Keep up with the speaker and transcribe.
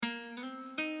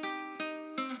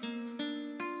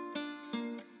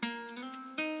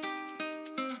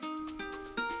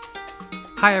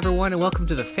Hi, everyone, and welcome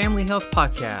to the Family Health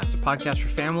Podcast, a podcast for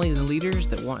families and leaders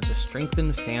that want to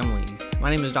strengthen families.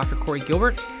 My name is Dr. Corey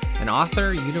Gilbert, an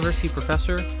author, university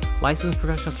professor, licensed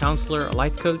professional counselor, a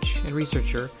life coach, and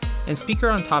researcher, and speaker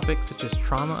on topics such as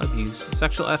trauma, abuse,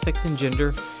 sexual ethics, and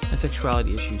gender and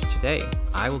sexuality issues. Today,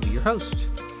 I will be your host.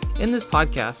 In this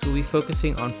podcast, we'll be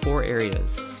focusing on 4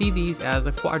 areas. See these as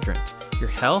a quadrant: your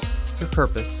health, your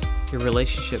purpose, your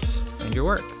relationships, and your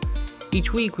work.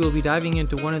 Each week, we will be diving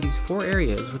into one of these 4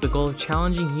 areas with the goal of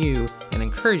challenging you and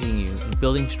encouraging you in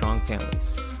building strong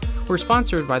families. We're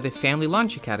sponsored by the Family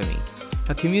Launch Academy,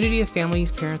 a community of families,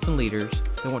 parents, and leaders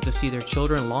that want to see their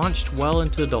children launched well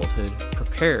into adulthood,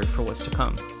 prepared for what's to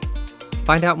come.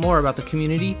 Find out more about the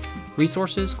community,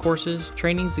 resources, courses,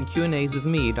 trainings, and Q&As with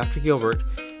me, Dr. Gilbert,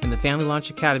 and the Family Launch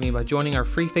Academy by joining our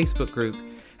free Facebook group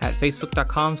at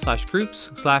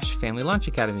facebook.com/groups/Family Launch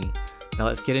Academy. Now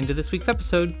let's get into this week's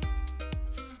episode.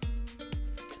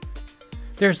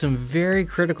 There are some very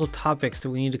critical topics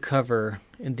that we need to cover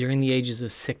during the ages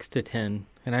of 6 to 10.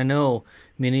 And I know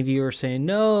many of you are saying,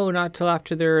 no, not till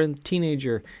after they're a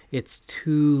teenager. It's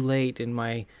too late in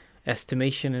my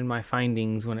estimation and my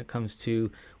findings when it comes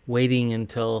to waiting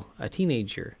until a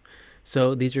teenager.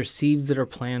 So these are seeds that are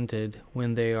planted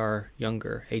when they are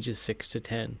younger, ages 6 to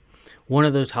 10. One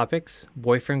of those topics,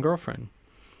 boyfriend, girlfriend.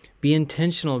 Be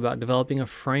intentional about developing a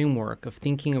framework of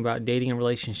thinking about dating and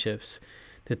relationships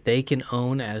that they can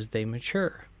own as they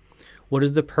mature. What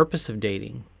is the purpose of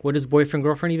dating? What does boyfriend,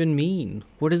 girlfriend even mean?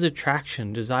 What is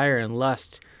attraction, desire, and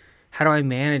lust? How do I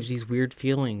manage these weird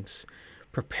feelings?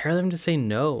 Prepare them to say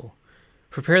no.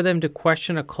 Prepare them to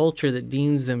question a culture that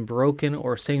deems them broken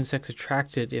or same-sex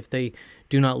attracted if they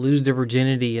do not lose their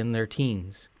virginity in their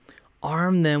teens.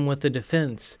 Arm them with the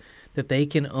defense that they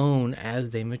can own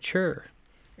as they mature.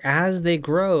 As they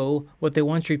grow, what they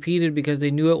once repeated because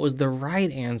they knew it was the right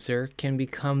answer can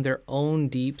become their own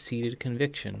deep-seated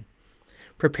conviction.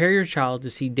 Prepare your child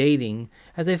to see dating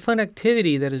as a fun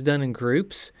activity that is done in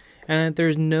groups, and that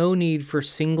there's no need for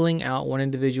singling out one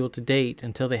individual to date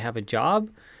until they have a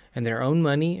job and their own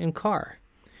money and car.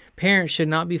 Parents should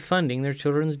not be funding their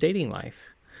children's dating life.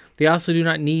 They also do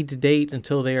not need to date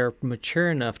until they are mature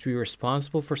enough to be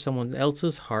responsible for someone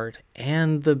else's heart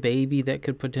and the baby that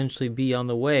could potentially be on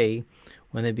the way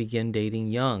when they begin dating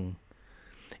young.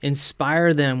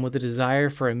 Inspire them with a desire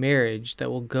for a marriage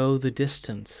that will go the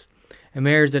distance, a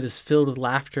marriage that is filled with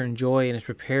laughter and joy and is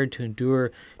prepared to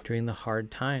endure during the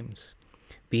hard times.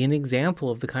 Be an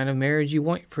example of the kind of marriage you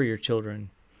want for your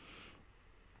children.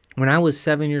 When I was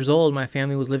 7 years old, my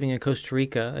family was living in Costa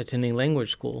Rica, attending language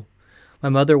school. My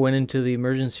mother went into the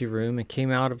emergency room and came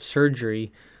out of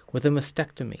surgery with a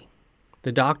mastectomy.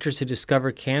 The doctors had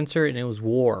discovered cancer, and it was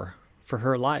war for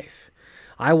her life.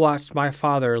 I watched my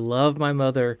father love my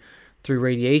mother through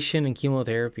radiation and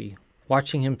chemotherapy.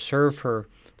 Watching him serve her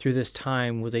through this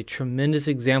time was a tremendous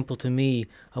example to me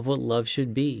of what love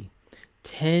should be.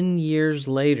 10 years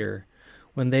later,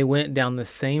 when they went down the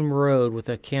same road with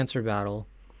a cancer battle,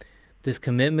 this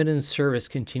commitment and service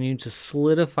continued to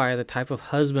solidify the type of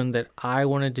husband that I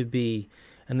wanted to be,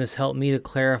 and this helped me to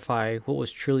clarify what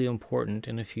was truly important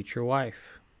in a future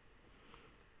wife.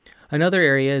 Another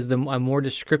area is a more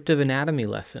descriptive anatomy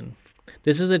lesson.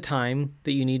 This is a time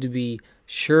that you need to be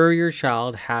sure your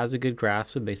child has a good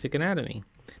grasp of basic anatomy.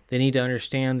 They need to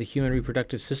understand the human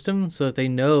reproductive system so that they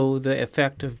know the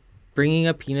effect of bringing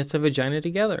a penis and vagina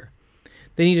together.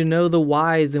 They need to know the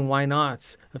whys and why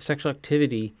nots of sexual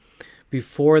activity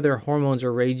before their hormones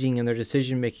are raging and their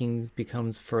decision-making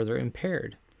becomes further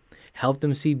impaired. Help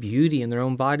them see beauty in their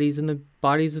own bodies and the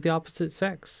bodies of the opposite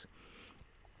sex.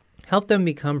 Help them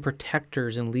become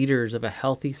protectors and leaders of a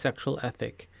healthy sexual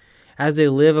ethic. As they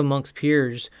live amongst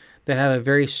peers that have a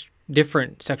very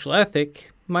different sexual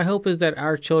ethic, my hope is that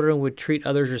our children would treat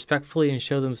others respectfully and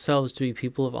show themselves to be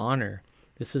people of honor.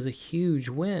 This is a huge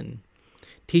win.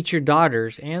 Teach your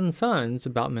daughters and sons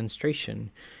about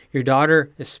menstruation. Your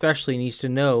daughter especially needs to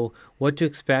know what to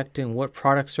expect and what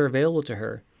products are available to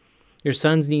her. Your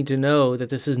sons need to know that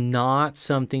this is not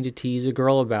something to tease a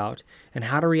girl about and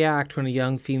how to react when a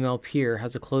young female peer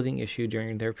has a clothing issue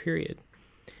during their period.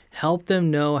 Help them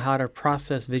know how to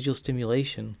process visual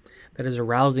stimulation that is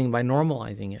arousing by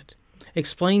normalizing it.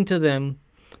 Explain to them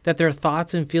that their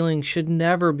thoughts and feelings should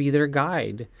never be their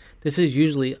guide. This is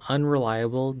usually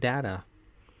unreliable data.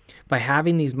 By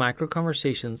having these micro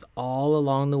conversations all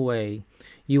along the way,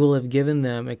 you will have given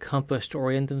them a compass to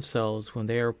orient themselves when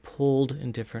they are pulled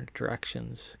in different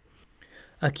directions.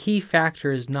 A key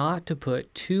factor is not to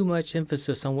put too much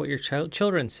emphasis on what your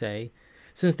children say,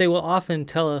 since they will often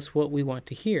tell us what we want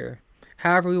to hear.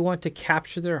 However, we want to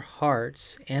capture their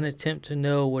hearts and attempt to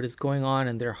know what is going on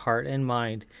in their heart and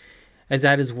mind, as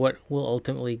that is what will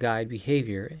ultimately guide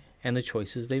behavior and the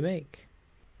choices they make.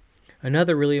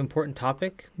 Another really important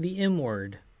topic, the M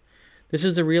word. This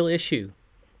is a real issue.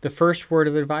 The first word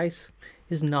of advice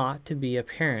is not to be a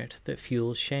parent that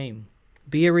fuels shame.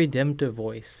 Be a redemptive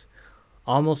voice.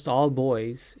 Almost all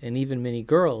boys, and even many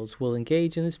girls, will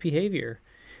engage in this behavior.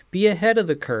 Be ahead of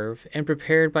the curve and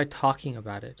prepared by talking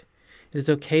about it. It is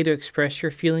okay to express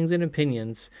your feelings and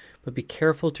opinions, but be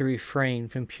careful to refrain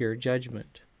from pure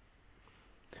judgment.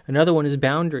 Another one is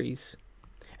boundaries.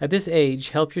 At this age,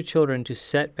 help your children to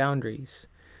set boundaries.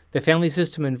 The family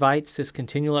system invites this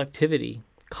continual activity.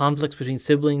 Conflicts between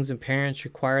siblings and parents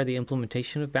require the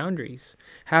implementation of boundaries.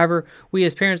 However, we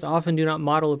as parents often do not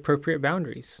model appropriate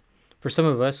boundaries. For some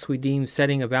of us, we deem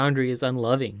setting a boundary as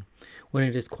unloving, when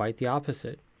it is quite the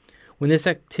opposite. When this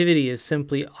activity is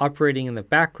simply operating in the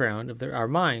background of our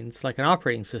minds, like an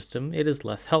operating system, it is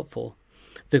less helpful.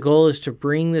 The goal is to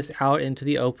bring this out into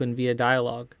the open via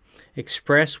dialogue.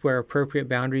 Express where appropriate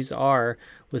boundaries are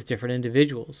with different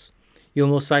individuals. You'll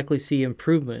most likely see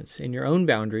improvements in your own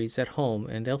boundaries at home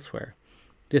and elsewhere.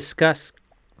 Discuss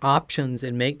options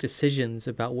and make decisions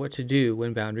about what to do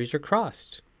when boundaries are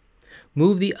crossed.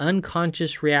 Move the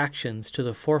unconscious reactions to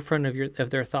the forefront of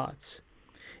their thoughts.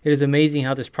 It is amazing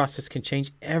how this process can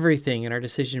change everything in our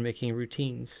decision-making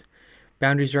routines.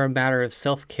 Boundaries are a matter of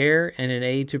self-care and an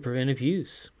aid to prevent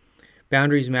abuse.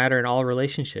 Boundaries matter in all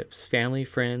relationships: family,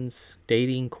 friends,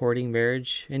 dating, courting,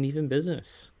 marriage, and even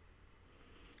business.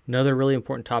 Another really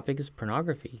important topic is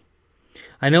pornography.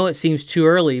 I know it seems too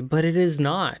early, but it is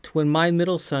not. When my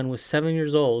middle son was 7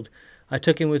 years old, I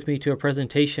took him with me to a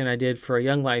presentation I did for a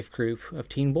Young Life group of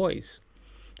teen boys.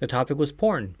 The topic was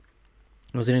porn.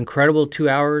 It was an incredible 2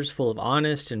 hours full of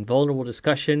honest and vulnerable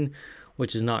discussion,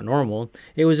 which is not normal.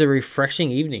 It was a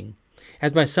refreshing evening.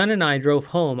 As my son and I drove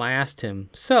home, I asked him,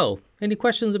 "So, any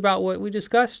questions about what we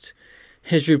discussed?"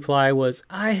 His reply was,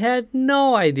 "I had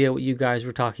no idea what you guys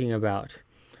were talking about."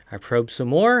 I probed some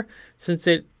more, since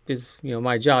it is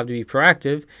my job to be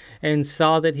proactive, and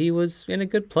saw that he was in a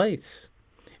good place.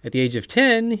 At the age of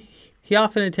 10, he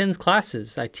often attends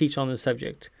classes I teach on the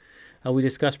subject. We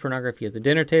discuss pornography at the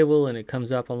dinner table, and it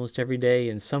comes up almost every day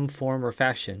in some form or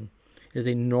fashion. It is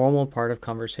a normal part of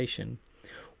conversation.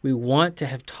 We want to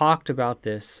have talked about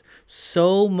this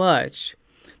so much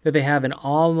that they have an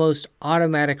almost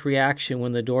automatic reaction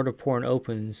when the door to porn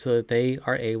opens, so that they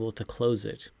are able to close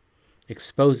it,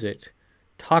 expose it,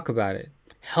 talk about it,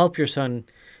 help your son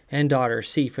and daughter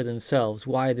see for themselves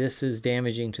why this is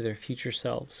damaging to their future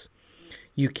selves.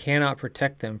 You cannot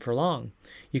protect them for long.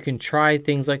 You can try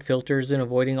things like filters and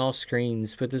avoiding all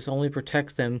screens, but this only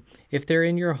protects them if they're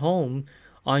in your home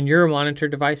on your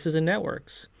monitored devices and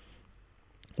networks.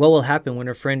 What will happen when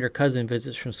a friend or cousin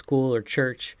visits from school or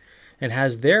church and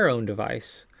has their own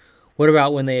device? What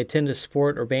about when they attend a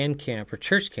sport or band camp or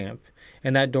church camp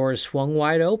and that door is swung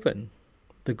wide open?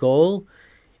 The goal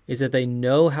is that they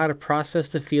know how to process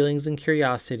the feelings and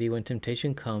curiosity when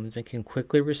temptation comes and can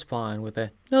quickly respond with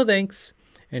a "no thanks"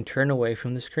 and turn away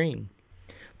from the screen.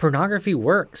 Pornography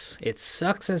works. It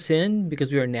sucks us in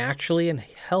because we are naturally and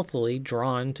healthily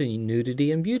drawn to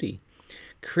nudity and beauty.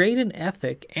 Create an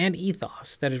ethic and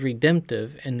ethos that is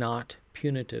redemptive and not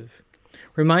punitive.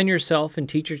 Remind yourself and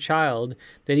teach your child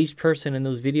that each person in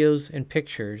those videos and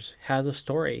pictures has a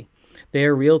story. They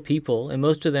are real people, and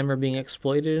most of them are being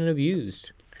exploited and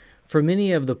abused. For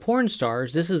many of the porn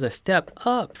stars, this is a step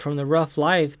up from the rough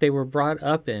life they were brought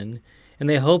up in, and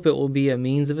they hope it will be a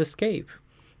means of escape.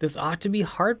 This ought to be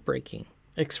heartbreaking.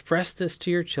 Express this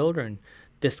to your children.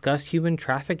 Discuss human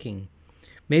trafficking.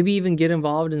 Maybe even get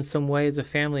involved in some way as a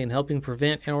family in helping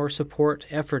prevent and or support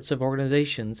efforts of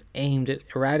organizations aimed at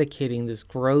eradicating this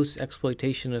gross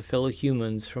exploitation of fellow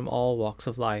humans from all walks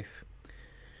of life.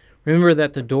 Remember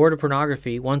that the door to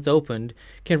pornography, once opened,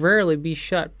 can rarely be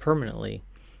shut permanently.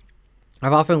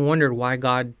 I've often wondered why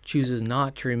God chooses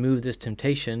not to remove this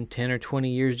temptation 10 or 20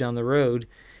 years down the road,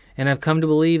 and I've come to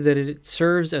believe that it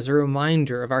serves as a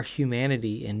reminder of our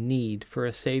humanity and need for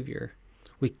a Savior.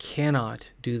 We cannot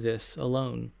do this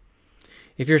alone.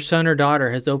 If your son or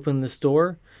daughter has opened this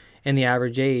door, and the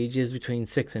average age is between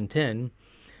 6 and 10,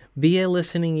 be a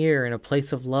listening ear in a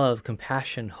place of love,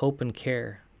 compassion, hope, and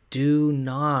care. Do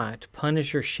not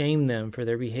punish or shame them for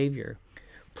their behavior.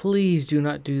 Please do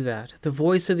not do that. The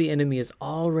voice of the enemy is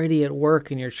already at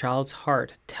work in your child's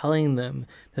heart, telling them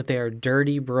that they are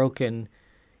dirty, broken,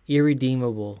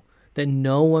 irredeemable, that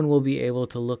no one will be able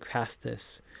to look past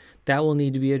this. That will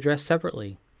need to be addressed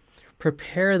separately.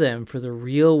 Prepare them for the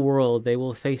real world they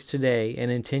will face today and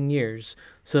in 10 years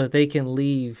so that they can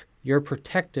leave your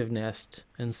protective nest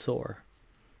and soar.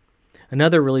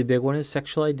 Another really big one is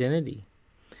sexual identity.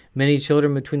 Many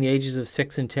children between the ages of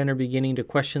 6 and 10 are beginning to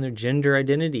question their gender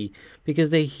identity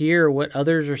because they hear what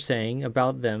others are saying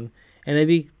about them and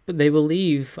they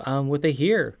believe what they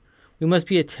hear. We must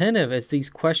be attentive as these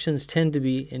questions tend to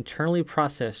be internally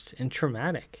processed and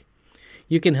traumatic.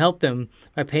 You can help them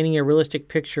by painting a realistic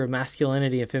picture of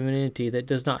masculinity and femininity that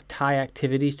does not tie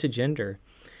activities to gender.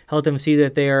 Help them see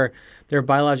that they are their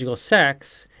biological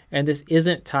sex, and this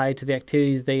isn't tied to the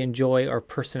activities they enjoy or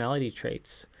personality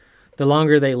traits. The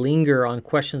longer they linger on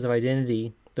questions of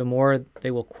identity, the more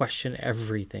they will question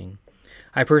everything.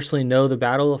 I personally know the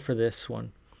battle for this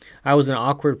one. I was an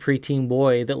awkward preteen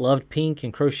boy that loved pink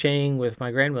and crocheting with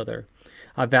my grandmother.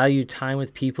 I valued time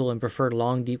with people and preferred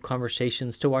long, deep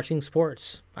conversations to watching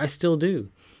sports. I still do.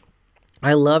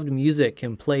 I loved music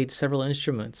and played several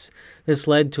instruments. This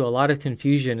led to a lot of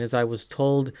confusion as I was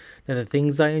told that the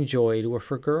things I enjoyed were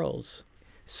for girls.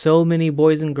 So many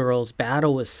boys and girls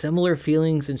battle with similar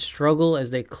feelings and struggle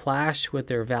as they clash with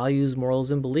their values,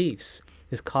 morals, and beliefs.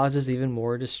 This causes even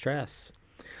more distress.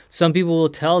 Some people will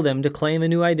tell them to claim a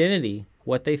new identity,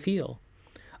 what they feel.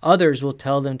 Others will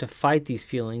tell them to fight these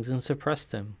feelings and suppress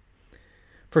them.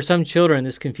 For some children,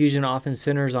 this confusion often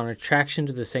centers on attraction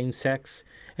to the same sex,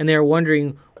 and they are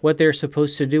wondering what they are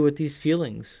supposed to do with these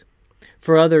feelings.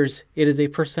 For others, it is a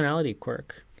personality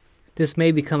quirk. This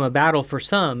may become a battle for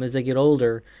some as they get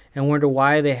older and wonder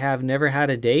why they have never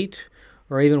had a date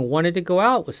or even wanted to go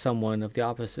out with someone of the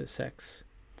opposite sex.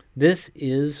 This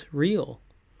is real.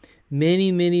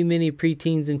 Many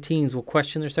preteens and teens will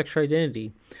question their sexual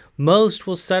identity. Most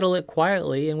will settle it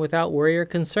quietly and without worry or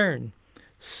concern.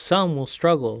 Some will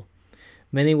struggle.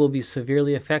 Many will be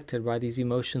severely affected by these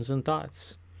emotions and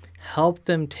thoughts. Help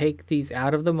them take these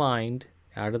out of the mind,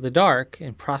 out of the dark,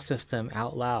 and process them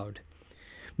out loud.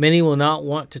 Many will not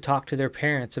want to talk to their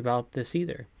parents about this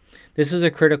either. This is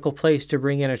a critical place to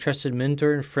bring in a trusted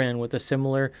mentor and friend with a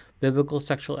similar biblical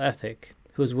sexual ethic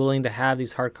who is willing to have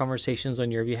these hard conversations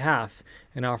on your behalf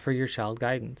and offer your child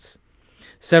guidance.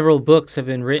 Several books have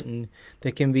been written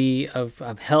that can be of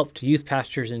help to youth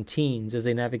pastors and teens as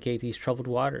they navigate these troubled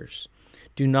waters.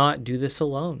 Do not do this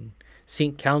alone.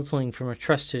 Seek counseling from a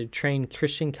trusted, trained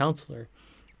Christian counselor.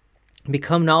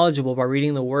 Become knowledgeable by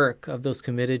reading the work of those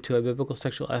committed to a biblical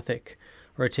sexual ethic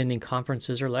or attending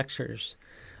conferences or lectures.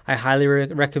 I highly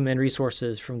recommend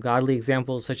resources from godly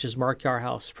examples such as Mark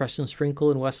Yarhouse, Preston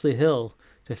Sprinkle, and Wesley Hill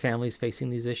to families facing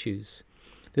these issues.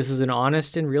 This is an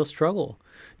honest and real struggle.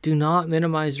 Do not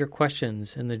minimize your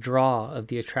questions and the draw of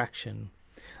the attraction.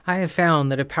 I have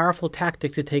found that a powerful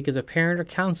tactic to take as a parent or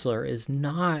counselor is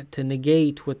not to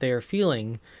negate what they are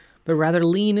feeling, but rather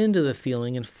lean into the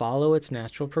feeling and follow its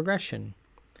natural progression.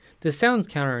 This sounds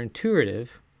counterintuitive.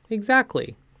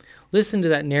 Exactly. Listen to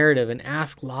that narrative and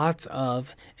ask lots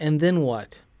of "and then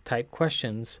what?" type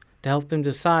questions to help them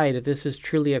decide if this is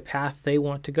truly a path they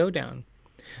want to go down.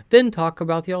 Then talk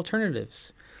about the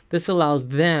alternatives. This allows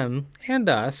them and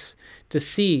us to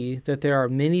see that there are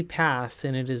many paths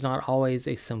and it is not always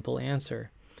a simple answer.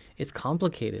 It's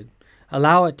complicated.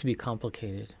 Allow it to be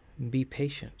complicated. Be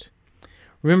patient.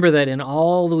 Remember that in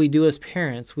all that we do as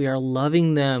parents, we are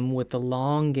loving them with the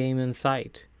long game in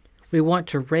sight. We want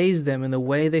to raise them in the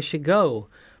way they should go,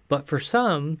 but for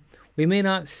some, we may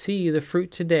not see the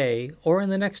fruit today or in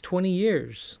the next 20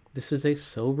 years. This is a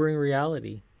sobering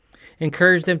reality.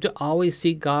 Encourage them to always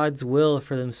seek God's will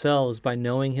for themselves by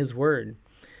knowing His Word.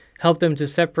 Help them to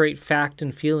separate fact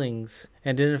and feelings,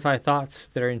 identify thoughts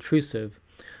that are intrusive,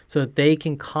 so that they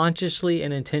can consciously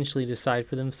and intentionally decide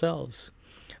for themselves.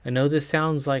 I know this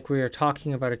sounds like we are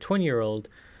talking about a 20-year-old,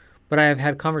 but I have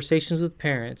had conversations with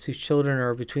parents whose children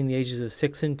are between the ages of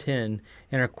 6 and 10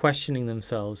 and are questioning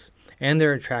themselves and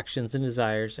their attractions and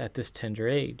desires at this tender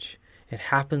age. It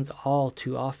happens all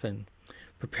too often.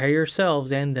 Prepare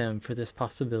yourselves and them for this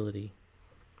possibility.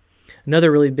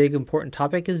 Another really big important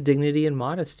topic is dignity and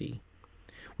modesty.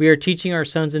 We are teaching our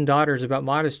sons and daughters about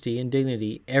modesty and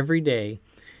dignity every day,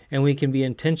 and we can be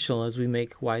intentional as we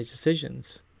make wise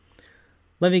decisions.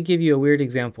 Let me give you a weird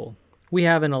example. We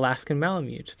have an Alaskan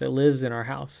Malamute that lives in our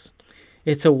house.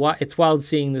 It's wild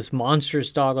seeing this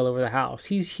monstrous dog all over the house.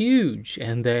 He's huge,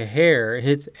 and the hair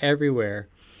hits everywhere.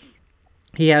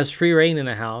 He has free rein in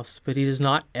the house, but he does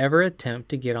not ever attempt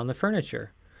to get on the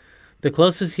furniture. The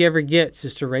closest he ever gets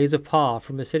is to raise a paw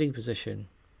from a sitting position.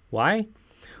 Why?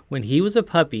 When he was a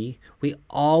puppy, we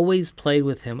always played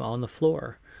with him on the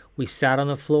floor. We sat on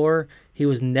the floor. He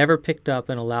was never picked up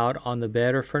and allowed on the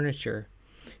bed or furniture.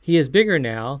 He is bigger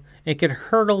now and can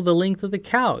hurdle the length of the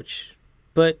couch,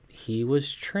 but he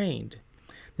was trained.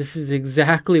 This is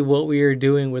exactly what we are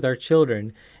doing with our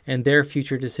children and their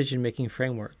future decision-making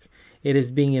framework. It is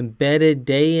being embedded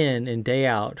day in and day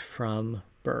out from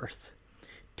birth.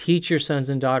 Teach your sons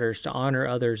and daughters to honor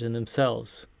others and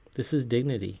themselves. This is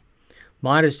dignity.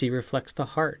 Modesty reflects the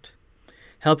heart.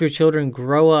 Help your children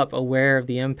grow up aware of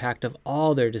the impact of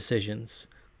all their decisions,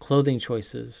 clothing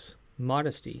choices,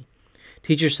 modesty.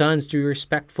 Teach your sons to be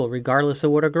respectful regardless of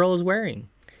what a girl is wearing.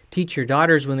 Teach your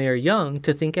daughters when they are young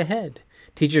to think ahead.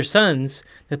 Teach your sons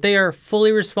that they are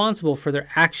fully responsible for their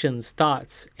actions,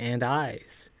 thoughts, and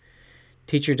eyes.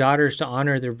 Teach your daughters to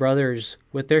honor their brothers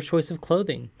with their choice of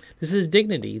clothing. This is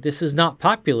dignity. This is not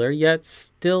popular, yet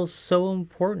still so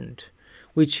important.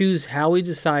 We choose how we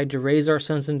decide to raise our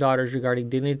sons and daughters regarding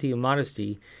dignity and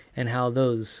modesty and how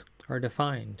those are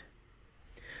defined.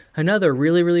 Another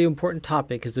really important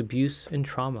topic is abuse and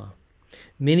trauma.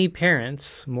 Many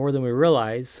parents, more than we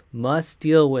realize, must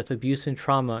deal with abuse and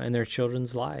trauma in their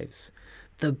children's lives.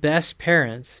 The best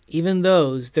parents, even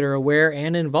those that are aware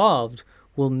and involved,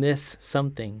 will miss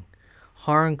something.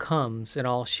 Harm comes in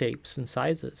all shapes and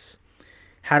sizes.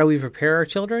 How do we prepare our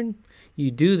children?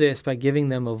 You do this by giving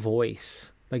them a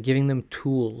voice, by giving them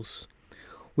tools.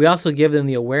 We also give them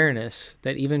the awareness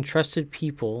that even trusted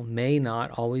people may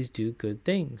not always do good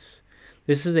things.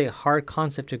 This is a hard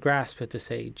concept to grasp at this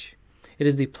age. It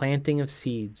is the planting of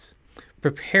seeds.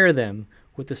 Prepare them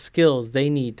with the skills they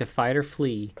need to fight or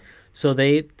flee so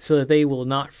that they will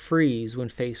not freeze when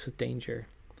faced with danger.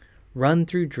 Run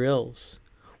through drills.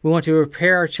 We want to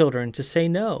prepare our children to say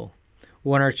no. We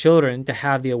want our children to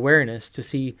have the awareness to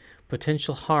see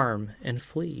potential harm and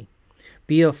flee.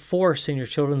 Be a force in your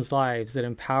children's lives that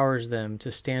empowers them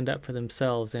to stand up for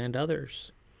themselves and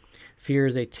others. Fear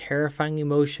is a terrifying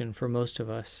emotion for most of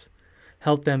us.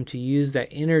 Help them to use that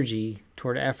energy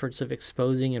toward efforts of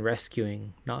exposing and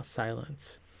rescuing, not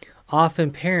silence.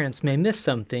 Often parents may miss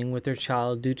something with their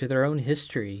child due to their own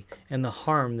history and the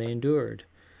harm they endured,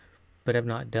 but have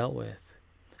not dealt with.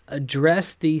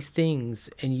 Address these things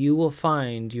and you will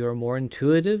find you are more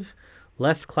intuitive,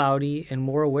 less cloudy, and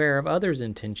more aware of others'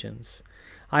 intentions.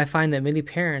 I find that many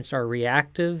parents are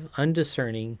reactive,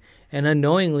 undiscerning, and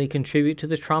unknowingly contribute to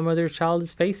the trauma their child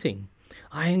is facing.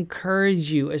 I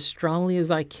encourage you as strongly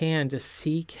as I can to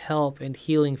seek help and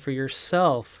healing for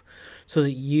yourself so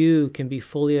that you can be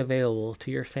fully available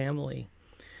to your family.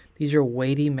 These are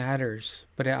weighty matters,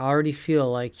 but I already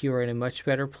feel like you are in a much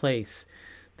better place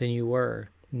than you were.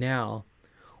 Now,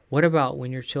 what about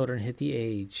when your children hit the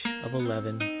age of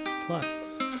 11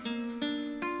 plus?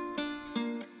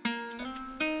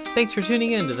 Thanks for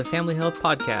tuning in to the Family Health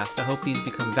Podcast. I hope these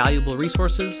become valuable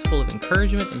resources full of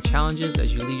encouragement and challenges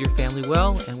as you lead your family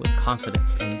well and with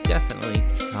confidence, and definitely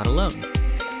not alone.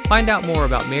 Find out more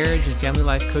about marriage and family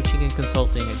life coaching and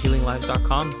consulting at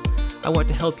healinglives.com. I want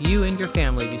to help you and your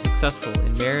family be successful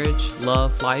in marriage,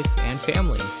 love, life, and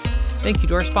family. Thank you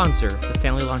to our sponsor, the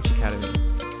Family Launch Academy.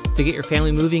 To get your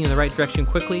family moving in the right direction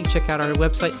quickly, check out our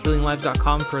website,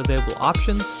 healinglives.com, for available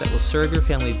options that will serve your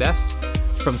family best.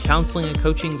 From counseling and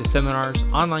coaching to seminars,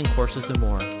 online courses, and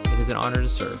more, it is an honor to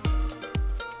serve.